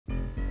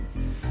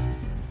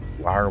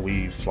Why are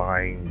we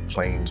flying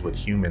planes with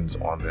humans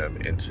on them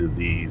into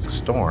these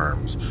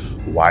storms?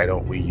 Why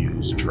don't we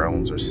use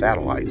drones or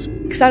satellites?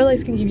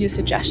 Satellites can give you a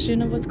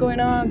suggestion of what's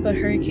going on, but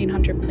hurricane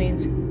hunter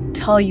planes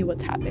tell you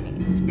what's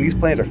happening. These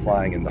planes are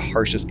flying in the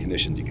harshest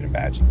conditions you can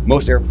imagine.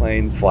 Most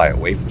airplanes fly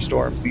away from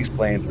storms. These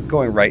planes are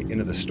going right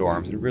into the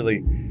storms, and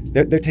really,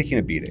 they're taking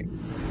a beating.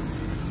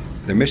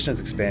 Their mission has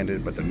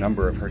expanded, but the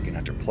number of hurricane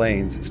hunter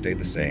planes has stayed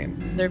the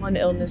same. They're one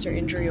illness or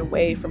injury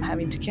away from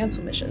having to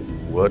cancel missions.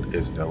 What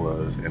is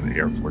NOAA's and the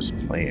Air Force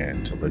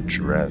plan to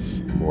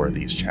address more of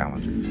these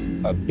challenges?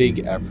 A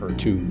big effort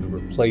to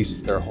replace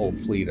their whole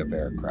fleet of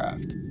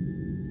aircraft.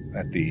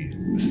 At the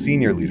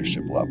senior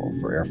leadership level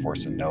for Air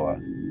Force and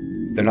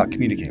NOAA, they're not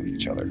communicating with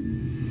each other.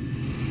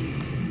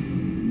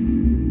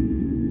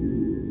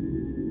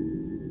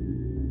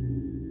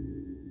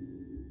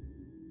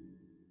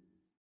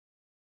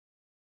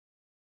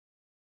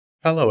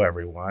 Hello,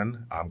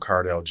 everyone. I'm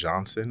Cardell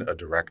Johnson, a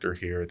director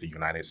here at the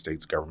United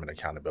States Government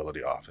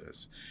Accountability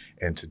Office.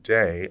 And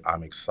today,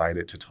 I'm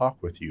excited to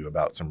talk with you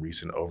about some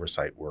recent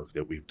oversight work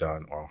that we've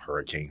done on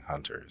hurricane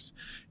hunters.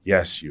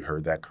 Yes, you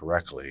heard that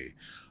correctly.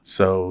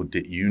 So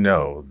did you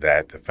know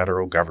that the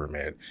federal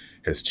government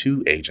has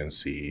two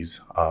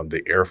agencies,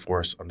 the Air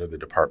Force under the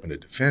Department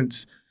of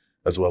Defense,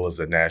 as well as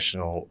the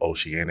National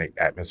Oceanic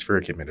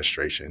Atmospheric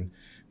Administration?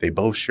 They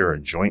both share a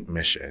joint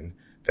mission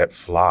that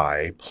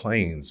fly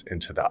planes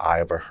into the eye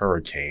of a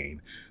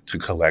hurricane to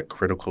collect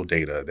critical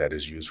data that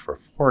is used for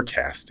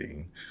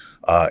forecasting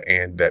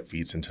and that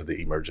feeds into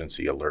the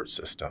emergency alert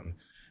system.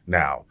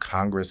 Now,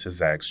 Congress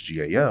has asked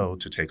GAO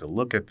to take a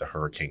look at the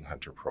Hurricane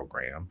Hunter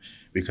program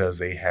because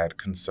they had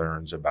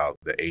concerns about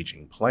the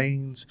aging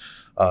planes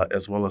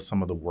as well as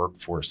some of the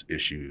workforce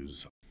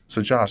issues.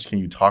 So Josh, can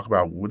you talk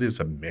about what is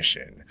a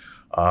mission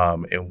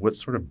and what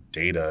sort of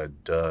data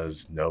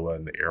does NOAA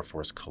and the Air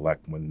Force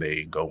collect when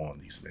they go on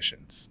these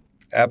missions?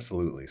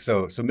 Absolutely.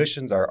 So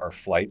missions are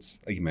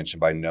flights, like you mentioned,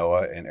 by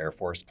NOAA and Air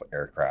Force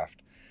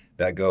aircraft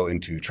that go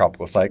into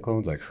tropical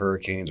cyclones like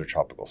hurricanes or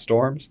tropical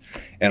storms,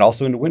 and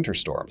also into winter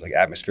storms like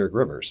atmospheric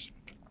rivers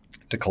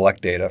to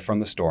collect data from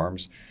the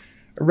storms,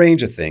 a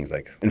range of things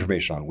like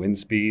information on wind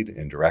speed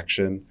and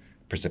direction,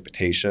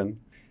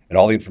 precipitation, and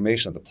all the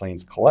information that the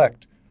planes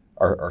collect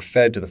are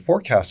fed to the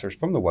forecasters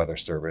from the Weather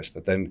Service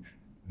that then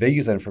they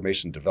use that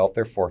information to develop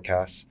their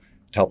forecasts,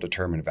 to help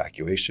determine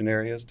evacuation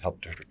areas, to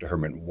help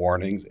determine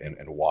warnings and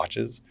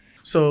watches.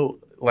 So,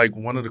 like,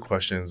 one of the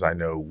questions I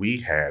know we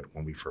had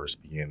when we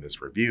first began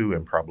this review,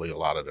 and probably a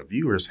lot of the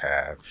viewers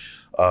have,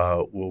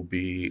 will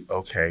be,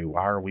 okay,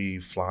 why are we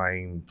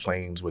flying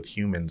planes with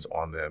humans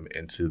on them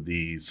into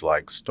these,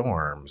 like,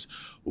 storms?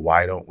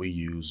 Why don't we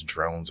use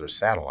drones or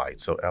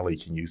satellites? So, Ellie,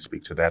 can you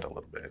speak to that a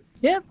little bit?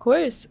 Yeah, of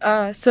course.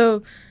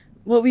 So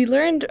what we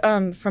learned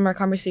from our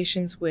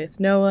conversations with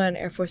NOAA and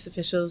Air Force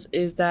officials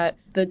is that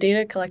the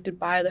data collected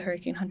by the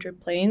Hurricane Hunter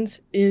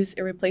planes is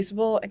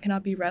irreplaceable and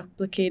cannot be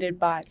replicated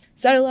by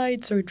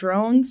satellites or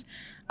drones.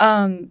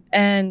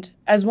 And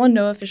as one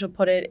NOAA official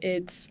put it,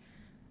 it's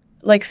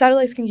like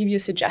satellites can give you a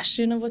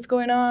suggestion of what's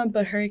going on,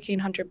 but Hurricane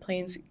Hunter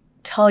planes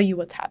tell you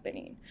what's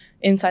happening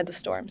inside the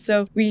storm.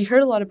 So we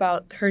heard a lot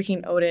about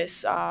Hurricane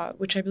Otis,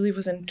 which I believe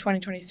was in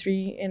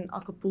 2023 in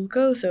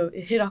Acapulco. So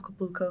it hit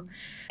Acapulco.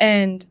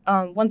 And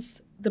once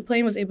the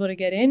plane was able to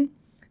get in,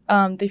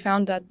 they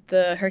found that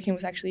the hurricane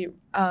was actually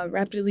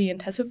rapidly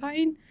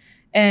intensifying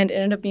and it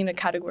ended up being a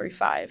Category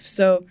 5.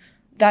 So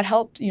that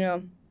helped,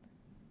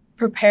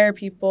 prepare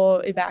people,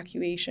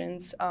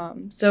 evacuations.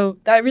 So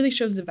that really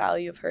shows the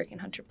value of Hurricane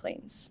Hunter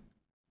planes.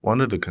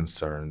 One of the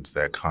concerns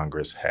that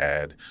Congress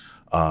had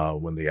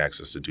when they asked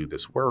us to do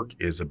this work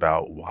is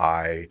about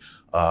why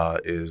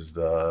is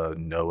the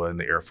NOAA and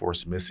the Air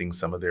Force missing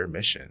some of their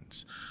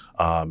missions.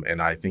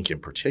 And I think in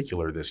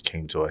particular, this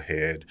came to a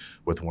head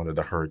with one of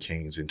the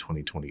hurricanes in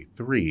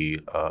 2023,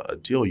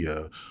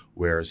 Adelia,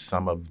 where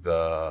some of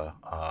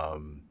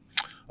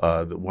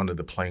one of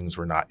the planes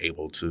were not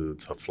able to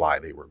fly.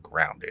 They were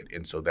grounded.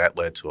 And so that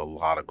led to a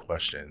lot of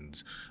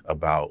questions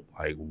about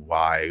like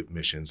why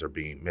missions are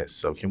being missed.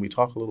 So can we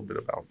talk a little bit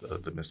about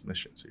the missed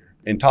missions here?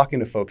 In talking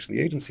to folks in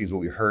the agencies,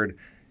 what we heard,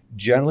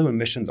 generally when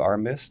missions are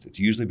missed, it's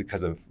usually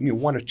because of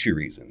one of two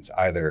reasons.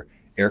 Either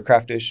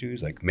aircraft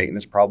issues like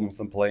maintenance problems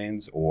with the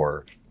planes,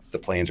 or the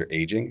planes are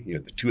aging.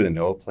 The two of the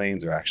NOAA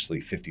planes are actually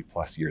 50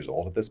 plus years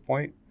old at this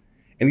point.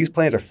 And these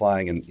planes are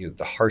flying in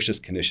the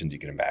harshest conditions you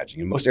can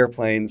imagine. Most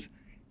airplanes,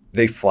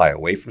 they fly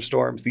away from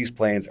storms. These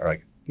planes are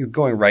like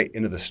going right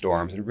into the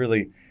storms, and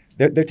really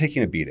they're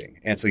taking a beating.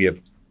 And so you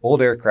have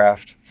old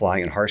aircraft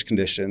flying in harsh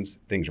conditions.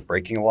 Things are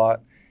breaking a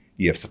lot.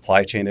 You have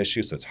supply chain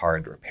issues, so it's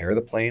hard to repair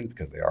the plane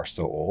because they are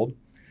so old.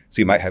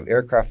 So you might have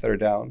aircraft that are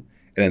down.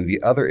 And then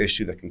the other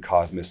issue that can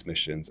cause missed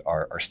missions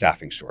are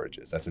staffing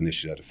shortages. That's an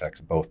issue that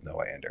affects both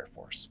NOAA and Air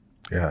Force.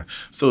 Yeah.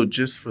 So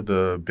just for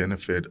the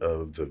benefit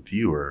of the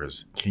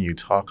viewers, can you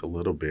talk a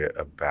little bit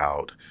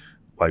about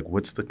like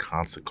what's the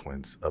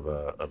consequence of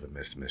a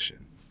missed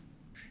mission?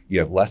 You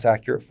have less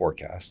accurate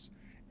forecasts,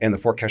 and the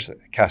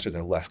forecasters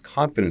have less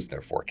confidence in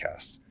their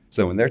forecasts.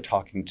 So when they're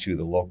talking to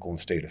the local and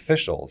state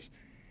officials,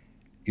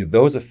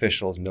 those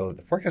officials know that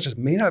the forecasters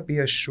may not be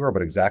as sure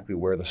about exactly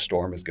where the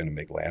storm is going to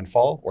make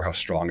landfall or how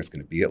strong it's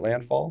going to be at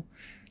landfall.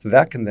 So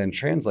that can then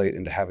translate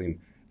into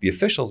having the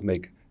officials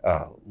make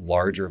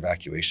larger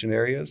evacuation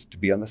areas to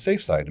be on the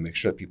safe side to make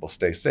sure that people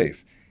stay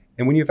safe.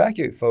 And when you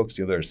evacuate folks,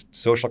 there's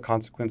social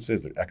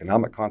consequences, there's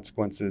economic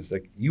consequences.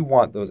 Like, you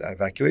want those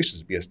evacuations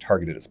to be as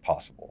targeted as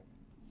possible.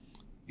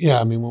 Yeah,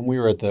 I mean, when we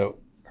were at the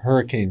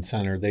Hurricane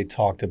Center, they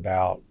talked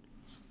about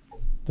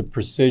the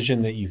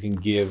precision that you can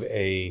give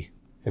a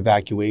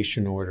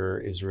evacuation order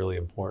is really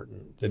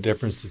important. The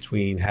difference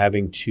between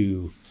having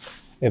to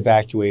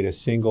evacuate a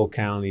single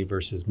county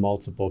versus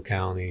multiple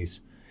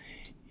counties,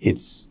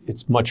 it's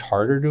much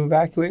harder to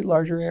evacuate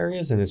larger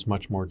areas and it's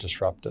much more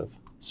disruptive.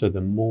 So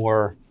the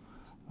more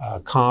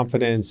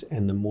confidence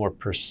and the more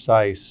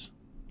precise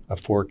a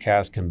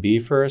forecast can be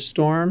for a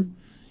storm,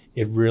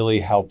 it really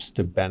helps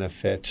to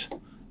benefit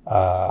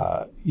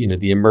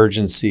the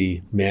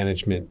emergency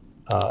management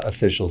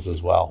officials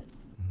as well.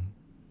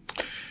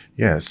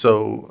 Yeah,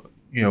 so,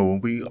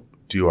 when we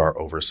do our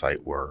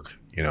oversight work,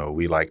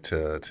 we like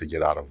to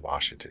get out of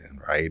Washington,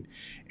 right?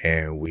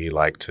 And we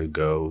like to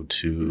go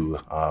to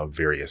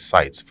various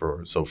sites.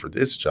 For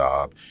this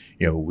job,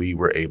 we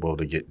were able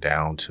to get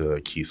down to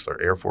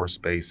Keesler Air Force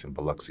Base in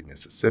Biloxi,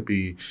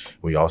 Mississippi.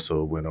 We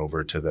also went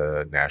over to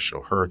the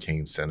National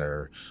Hurricane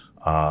Center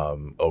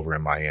over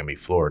in Miami,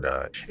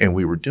 Florida. And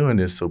we were doing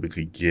this so we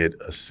could get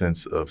a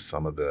sense of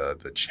some of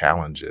the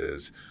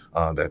challenges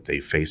that they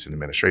face in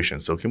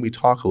administration. So can we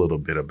talk a little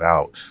bit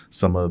about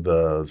some of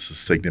the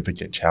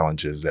significant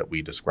challenges that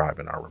we describe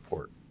in our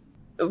report?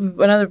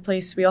 Another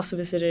place we also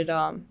visited,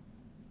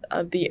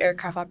 the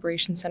Aircraft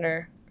Operations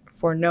Center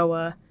for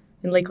NOAA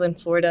in Lakeland,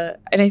 Florida.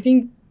 And I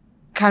think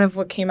kind of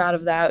what came out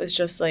of that was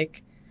just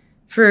like,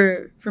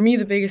 for me,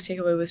 the biggest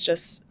takeaway was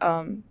just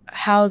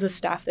how the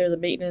staff there, the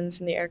maintenance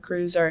and the air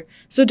crews, are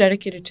so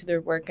dedicated to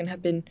their work and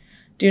have been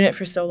doing it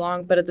for so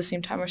long. But at the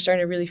same time, we're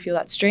starting to really feel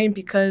that strain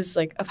because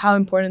of how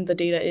important the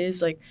data is.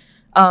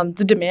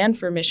 The demand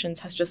for missions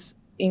has just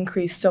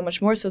increased so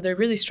much more. So they're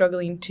really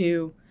struggling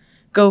to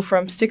go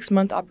from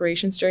 6-month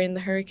operations during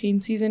the hurricane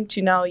season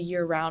to now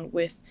year-round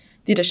with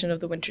the addition of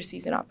the winter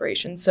season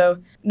operations. So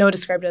NOAA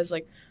described it as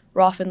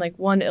we're often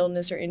one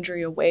illness or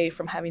injury away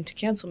from having to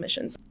cancel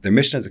missions. Their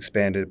mission has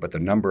expanded, but the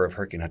number of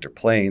Hurricane Hunter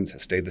planes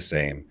has stayed the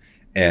same,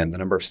 and the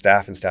number of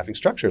staff and staffing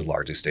structures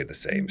largely stayed the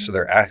same. So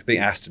they're being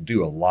asked to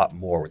do a lot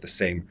more with the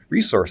same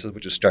resources,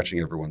 which is stretching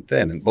everyone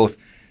thin. And both,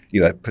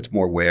 that puts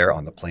more wear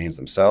on the planes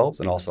themselves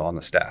and also on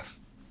the staff.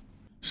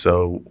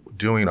 So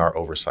doing our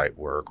oversight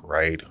work,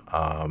 right,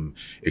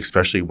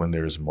 especially when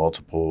there's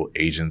multiple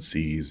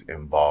agencies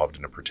involved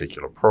in a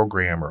particular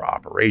program or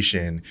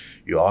operation,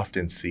 you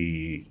often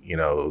see,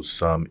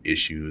 some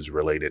issues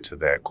related to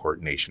that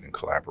coordination and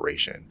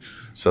collaboration.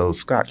 So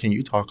Scott, can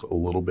you talk a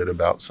little bit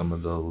about some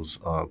of those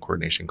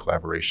coordination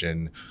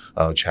collaboration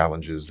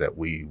challenges that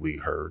we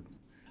heard?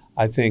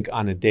 I think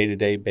on a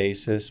day-to-day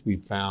basis, we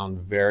found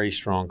very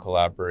strong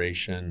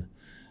collaboration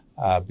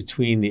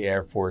between the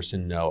Air Force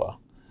and NOAA.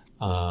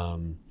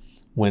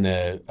 When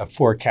a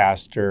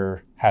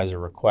forecaster has a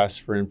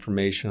request for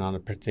information on a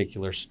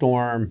particular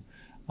storm,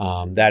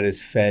 that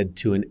is fed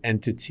to an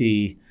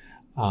entity.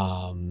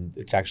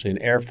 It's actually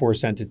an Air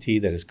Force entity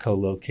that is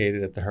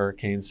co-located at the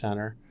Hurricane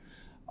Center.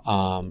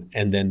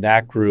 And then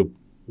that group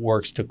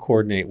works to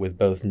coordinate with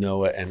both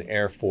NOAA and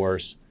Air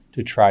Force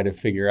to try to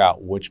figure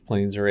out which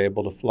planes are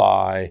able to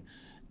fly,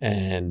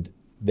 and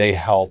they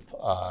help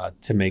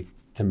to make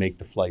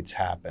the flights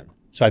happen.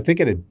 So I think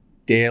at a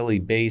daily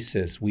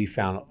basis, we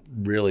found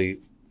really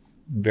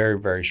very,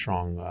 very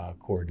strong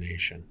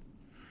coordination.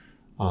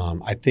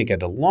 I think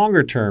at a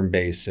longer term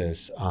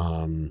basis,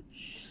 I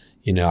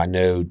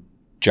know,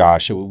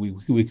 Josh, it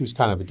was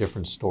kind of a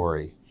different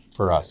story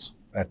for us.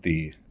 At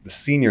the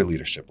senior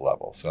leadership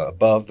level, so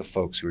above the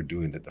folks who are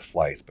doing the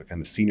flights, but kind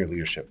of the senior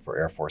leadership for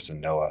Air Force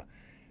and NOAA,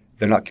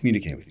 they're not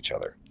communicating with each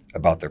other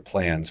about their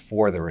plans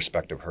for their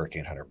respective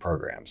Hurricane Hunter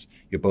programs.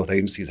 Both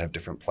agencies have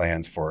different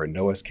plans for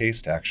NOAA's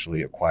case to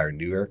actually acquire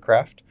new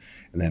aircraft,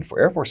 and then for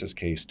Air Force's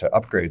case to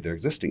upgrade their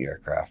existing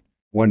aircraft.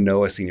 One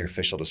NOAA senior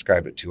official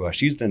described it to us.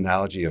 She used an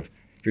analogy of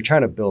if you're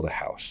trying to build a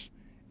house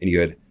and you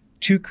had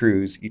 2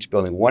 crews, each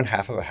building one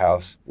half of a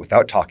house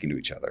without talking to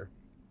each other,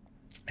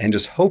 and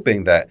just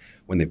hoping that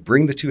when they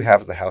bring the 2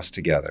 halves of the house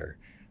together,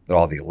 that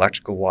all the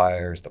electrical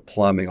wires, the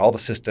plumbing, all the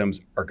systems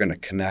are going to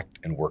connect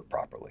and work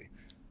properly.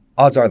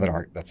 Odds are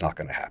that's not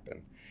going to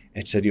happen.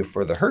 And she said,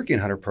 for the Hurricane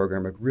Hunter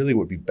program, it really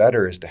would be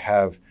better is to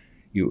have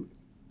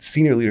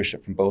senior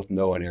leadership from both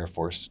NOAA and Air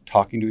Force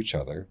talking to each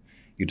other,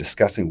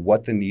 discussing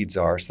what the needs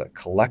are so that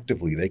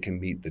collectively they can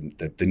meet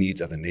the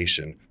needs of the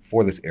nation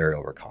for this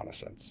aerial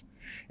reconnaissance,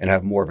 and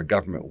have more of a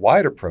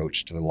government-wide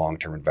approach to the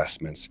long-term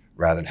investments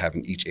rather than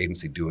having each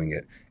agency doing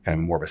it kind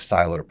of more of a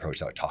siloed approach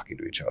without talking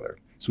to each other.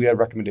 So we had a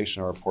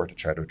recommendation in our report to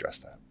try to address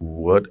that.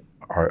 What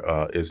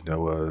is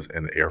NOAA's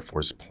and the Air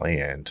Force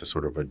plan to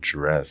sort of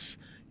address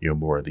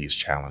more of these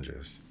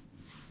challenges?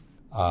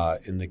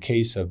 In the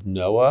case of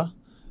NOAA,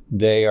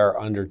 they are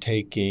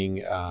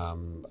undertaking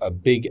a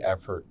big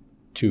effort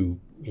to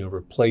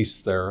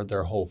replace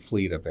their whole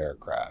fleet of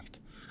aircraft.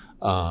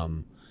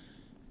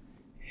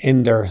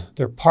 And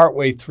they're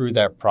partway through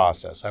that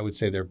process. I would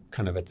say they're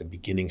kind of at the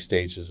beginning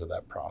stages of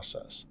that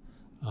process.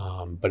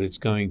 But it's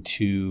going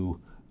to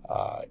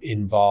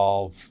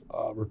involve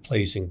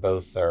replacing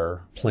both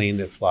their plane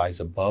that flies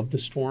above the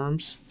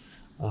storms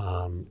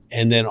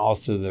and then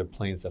also their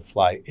planes that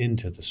fly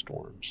into the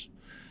storms.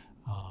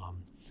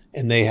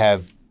 And they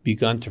have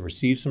begun to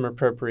receive some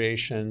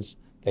appropriations.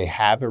 They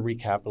have a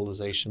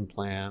recapitalization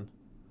plan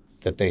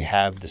that they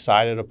have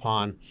decided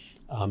upon.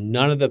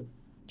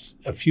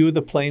 A few of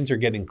the planes are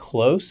getting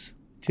close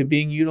to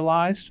being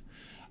utilized,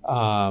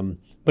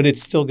 but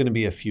it's still going to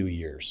be a few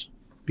years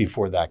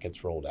before that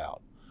gets rolled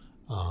out.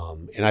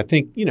 And I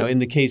think, in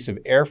the case of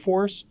Air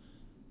Force,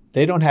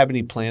 they don't have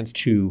any plans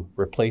to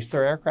replace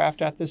their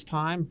aircraft at this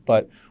time,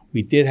 but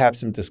we did have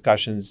some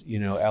discussions.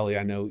 Ellie,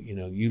 I know,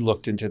 you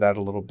looked into that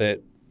a little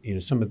bit,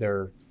 some of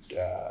their,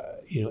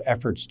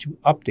 efforts to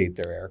update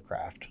their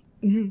aircraft.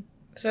 Mm-hmm.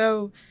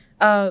 So,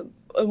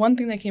 one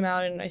thing that came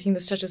out, and I think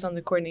this touches on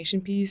the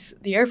coordination piece,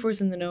 the Air Force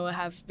and the NOAA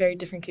have very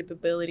different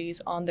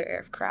capabilities on their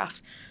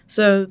aircraft.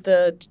 So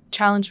the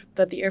challenge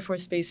that the Air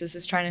Force faces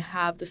is trying to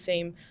have the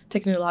same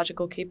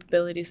technological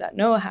capabilities that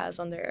NOAA has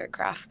on their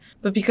aircraft.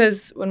 But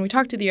because when we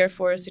talked to the Air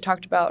Force, they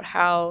talked about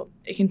how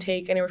it can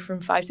take anywhere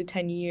from 5 to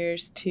 10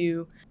 years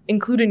to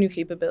include a new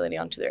capability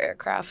onto their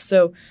aircraft.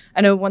 So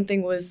I know one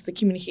thing was the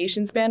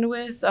communications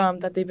bandwidth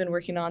that they've been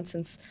working on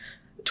since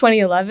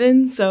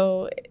 2011.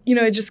 So,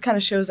 it just kind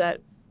of shows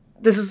that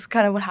this is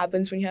kind of what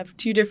happens when you have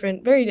two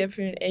very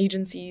different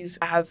agencies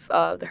have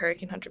the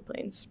Hurricane Hunter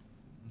planes.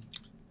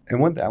 And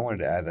one thing I wanted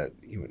to add that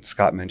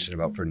Scott mentioned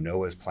about for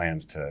NOAA's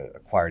plans to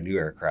acquire new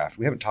aircraft.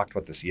 We haven't talked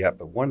about this yet,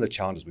 but one of the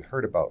challenges we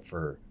heard about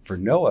for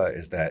NOAA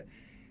is that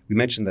we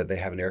mentioned that they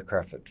have an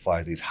aircraft that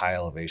flies these high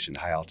elevation,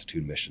 high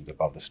altitude missions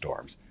above the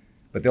storms,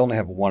 but they only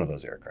have one of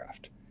those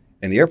aircraft.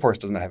 And the Air Force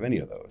doesn't have any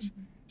of those.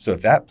 Mm-hmm. So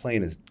if that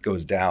plane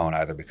goes down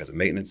either because of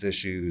maintenance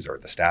issues or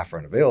the staff are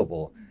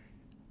unavailable,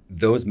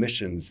 those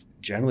missions,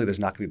 generally there's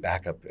not going to be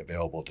backup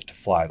available to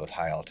fly those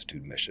high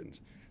altitude missions.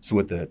 So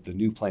with the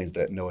new planes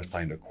that NOAA is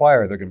planning to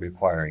acquire, they're going to be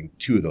acquiring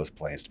 2 of those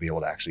planes to be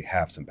able to actually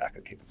have some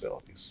backup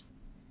capabilities.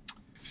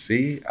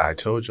 See, I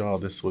told y'all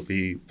this would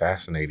be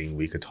fascinating.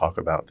 We could talk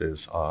about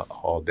this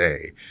all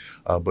day.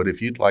 But if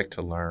you'd like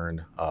to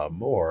learn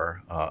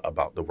more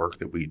about the work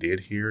that we did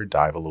here,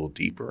 dive a little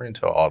deeper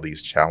into all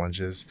these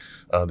challenges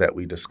that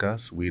we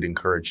discuss, we'd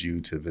encourage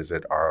you to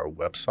visit our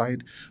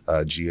website,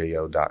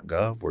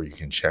 gao.gov, where you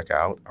can check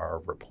out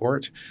our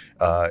report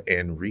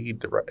and read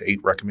the 8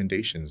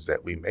 recommendations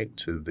that we make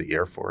to the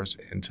Air Force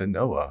and to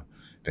NOAA.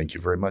 Thank you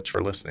very much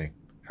for listening.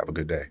 Have a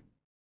good day.